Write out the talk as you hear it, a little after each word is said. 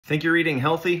Think you're eating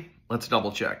healthy? Let's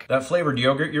double check. That flavored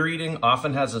yogurt you're eating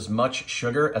often has as much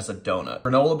sugar as a donut.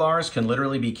 Granola bars can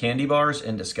literally be candy bars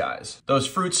in disguise. Those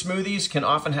fruit smoothies can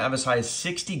often have as high as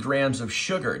 60 grams of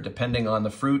sugar depending on the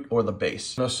fruit or the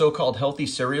base. Those so-called healthy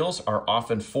cereals are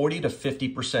often 40 to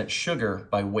 50% sugar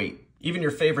by weight. Even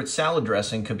your favorite salad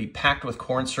dressing could be packed with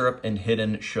corn syrup and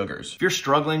hidden sugars. If you're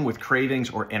struggling with cravings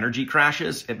or energy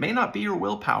crashes, it may not be your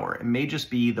willpower. It may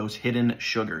just be those hidden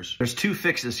sugars. There's two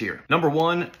fixes here. Number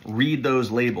one, read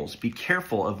those labels. Be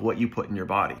careful of what you put in your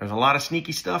body. There's a lot of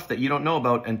sneaky stuff that you don't know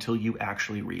about until you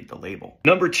actually read the label.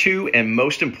 Number two, and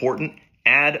most important,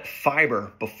 add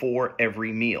fiber before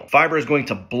every meal. Fiber is going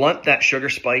to blunt that sugar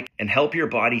spike and help your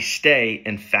body stay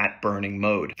in fat burning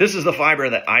mode. This is the fiber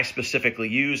that I specifically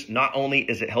use. Not only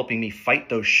is it helping me fight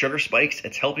those sugar spikes,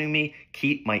 it's helping me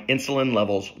keep my insulin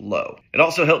levels low. It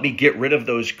also helped me get rid of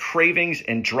those cravings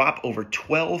and drop over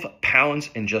 12 pounds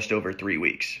in just over 3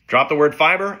 weeks. Drop the word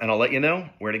fiber and I'll let you know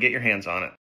where to get your hands on it.